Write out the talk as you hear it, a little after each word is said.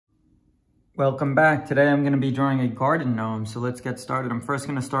Welcome back. Today I'm going to be drawing a garden gnome, so let's get started. I'm first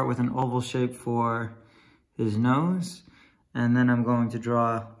going to start with an oval shape for his nose, and then I'm going to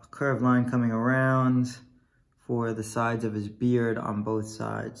draw a curved line coming around for the sides of his beard on both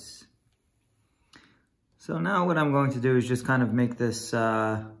sides. So now what I'm going to do is just kind of make this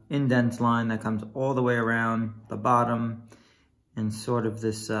indent line that comes all the way around the bottom in sort of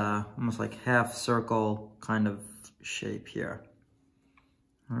this almost like half circle kind of shape here.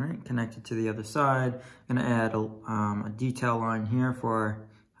 All right, connected to the other side. I'm gonna add a detail line here for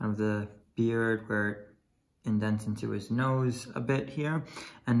kind of the beard where it indents into his nose a bit here.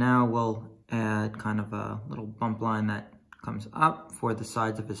 And now we'll add kind of a little bump line that comes up for the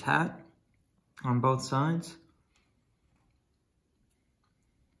sides of his hat on both sides.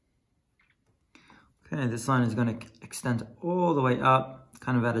 Okay, this line is gonna extend all the way up,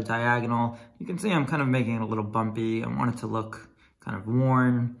 kind of at a diagonal. You can see I'm kind of making it a little bumpy. I want it to look kind of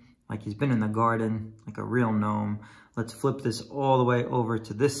worn, like he's been in the garden, like a real gnome. Let's flip this all the way over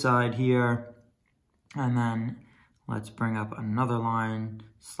to this side here. And then let's bring up another line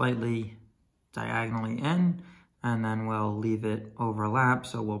slightly diagonally in, and then we'll leave it overlap.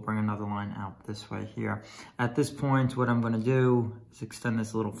 So we'll bring another line out this way here. At this point, what I'm gonna do is extend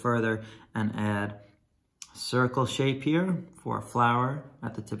this a little further and add a circle shape here for a flower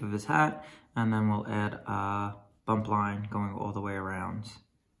at the tip of his hat. And then we'll add a bump line going all the way around.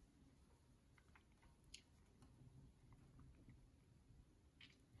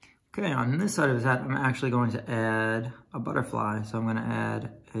 Okay, on this side of his hat, I'm actually going to add a butterfly. So I'm going to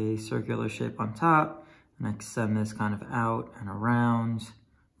add a circular shape on top and extend this kind of out and around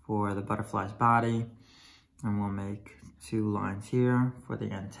for the butterfly's body. And we'll make two lines here for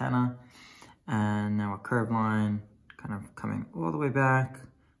the antenna. And now a curved line kind of coming all the way back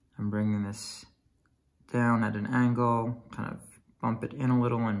and bringing this down at an angle, kind of bump it in a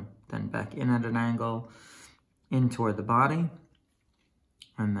little and then back in at an angle, in toward the body.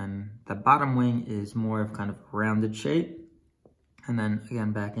 And then the bottom wing is more of kind of a rounded shape. And then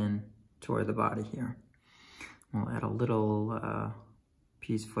again, back in toward the body here. We'll add a little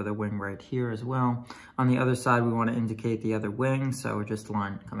piece for the wing right here as well. On the other side, we want to indicate the other wing. So just a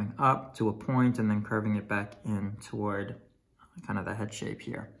line coming up to a point and then curving it back in toward kind of the head shape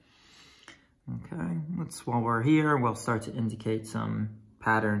here. Okay, while we're here, we'll start to indicate some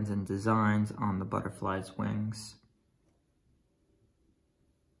patterns and designs on the butterfly's wings.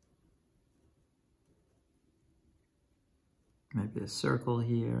 Maybe a circle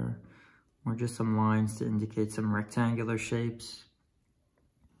here, or just some lines to indicate some rectangular shapes.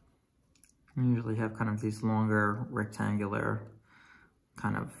 We usually have kind of these longer rectangular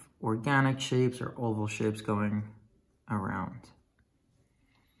kind of organic shapes or oval shapes going around.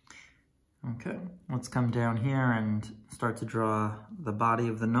 Okay, let's come down here and start to draw the body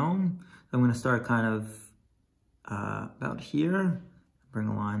of the gnome. So I'm going to start kind of about here, bring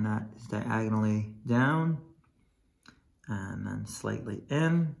a line that is diagonally down and then slightly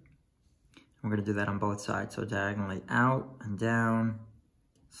in. We're going to do that on both sides, so diagonally out and down,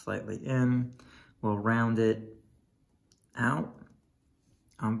 slightly in. We'll round it out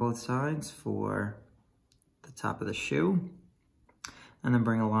on both sides for the top of the shoe. And then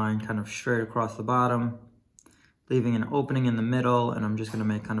bring a line kind of straight across the bottom, leaving an opening in the middle. And I'm just gonna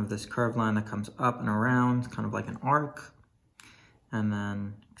make kind of this curved line that comes up and around, kind of like an arc. And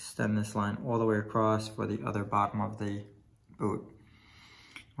then extend this line all the way across for the other bottom of the boot.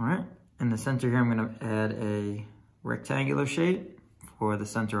 All right, in the center here, I'm gonna add a rectangular shape for the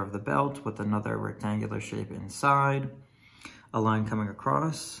center of the belt with another rectangular shape inside. A line coming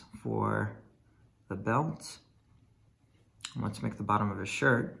across for the belt. Let's make the bottom of his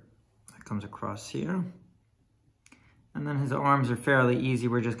shirt that comes across here. And then his arms are fairly easy.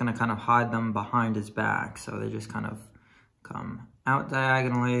 We're just gonna kind of hide them behind his back. So they just kind of come out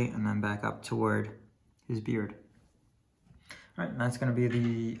diagonally and then back up toward his beard. All right, and that's gonna be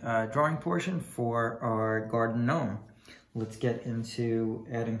the drawing portion for our garden gnome. Let's get into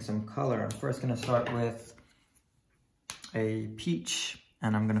adding some color. I'm first gonna start with a peach,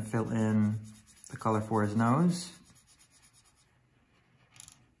 and I'm gonna fill in the color for his nose.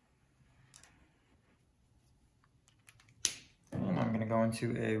 I'm gonna go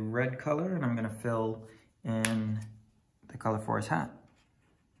into a red color and I'm gonna fill in the color for his hat.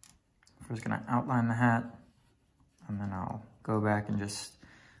 First gonna outline the hat and then I'll go back and just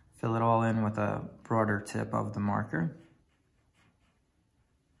fill it all in with a broader tip of the marker.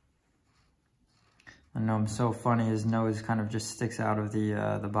 The gnome's so funny, his nose kind of just sticks out of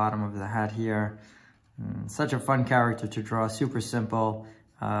the bottom of the hat here. Such a fun character to draw, super simple.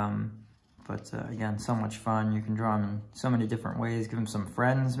 But again, so much fun. You can draw him in so many different ways. Give him some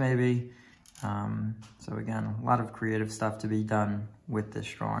friends maybe. So again, a lot of creative stuff to be done with this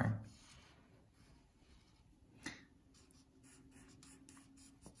drawing.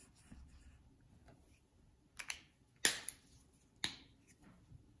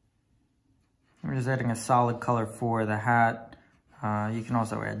 I'm just adding a solid color for the hat. You can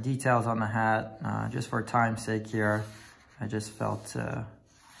also add details on the hat. Just for time's sake here, I just felt to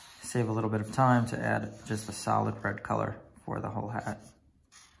save a little bit of time to add just a solid red color for the whole hat.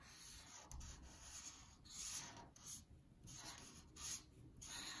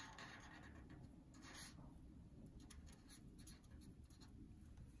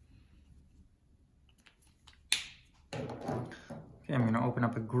 Okay, I'm gonna open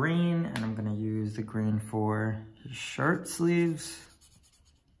up a green, and I'm gonna use the green for his shirt sleeves.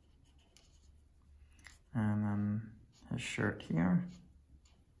 And then his shirt here.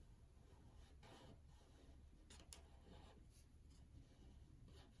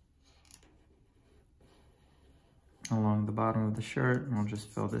 Along the bottom of the shirt, and we'll just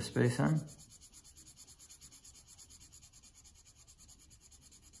fill this space in.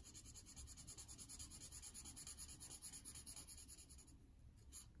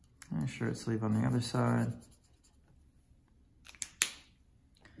 And shirt sleeve on the other side.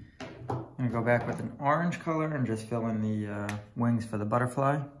 I'm gonna go back with an orange color and just fill in the wings for the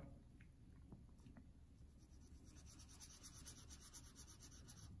butterfly.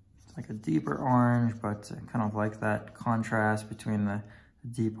 It's like a deeper orange, but kind of like that contrast between the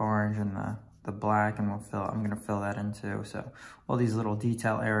deep orange and the black, and I'm gonna fill that in too. So all these little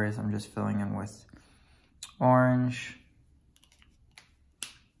detail areas I'm just filling in with orange.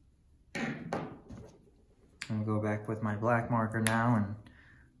 I'm gonna go back with my black marker now and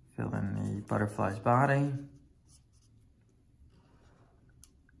fill in the butterfly's body.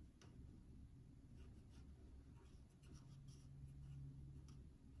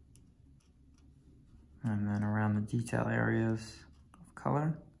 And then around the detail areas of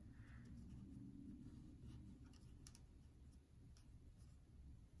color.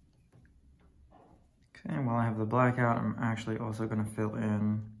 Okay, while I have the black out, I'm actually also gonna fill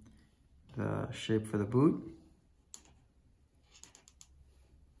in the shape for the boot.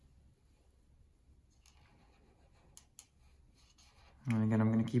 And again,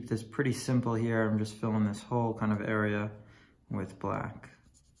 I'm going to keep this pretty simple here. I'm just filling this whole kind of area with black.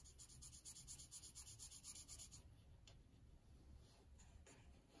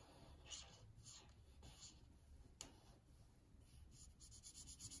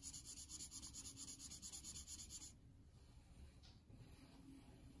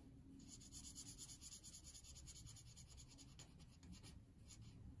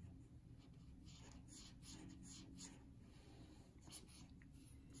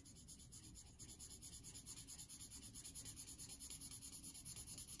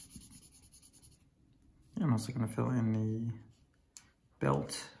 I'm also going to fill in the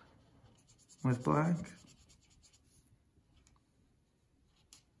belt with black.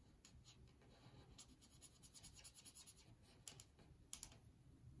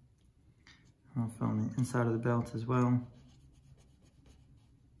 I'll fill in the inside of the belt as well.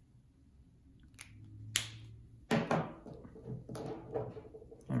 I'm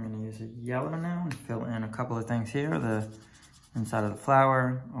going to use a yellow now and fill in a couple of things here. The inside of the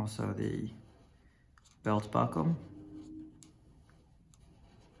flower, also the belt buckle.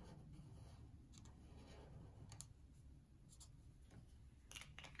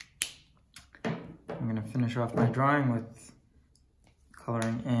 I'm going to finish off my drawing with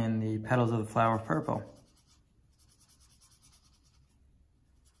coloring in the petals of the flower purple.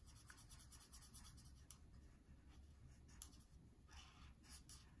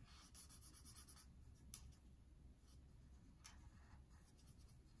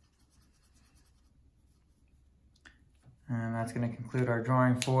 And that's going to conclude our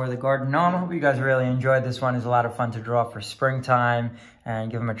drawing for the garden gnome. I hope you guys really enjoyed this one. It's a lot of fun to draw for springtime,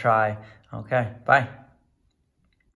 and give them a try. Okay, bye.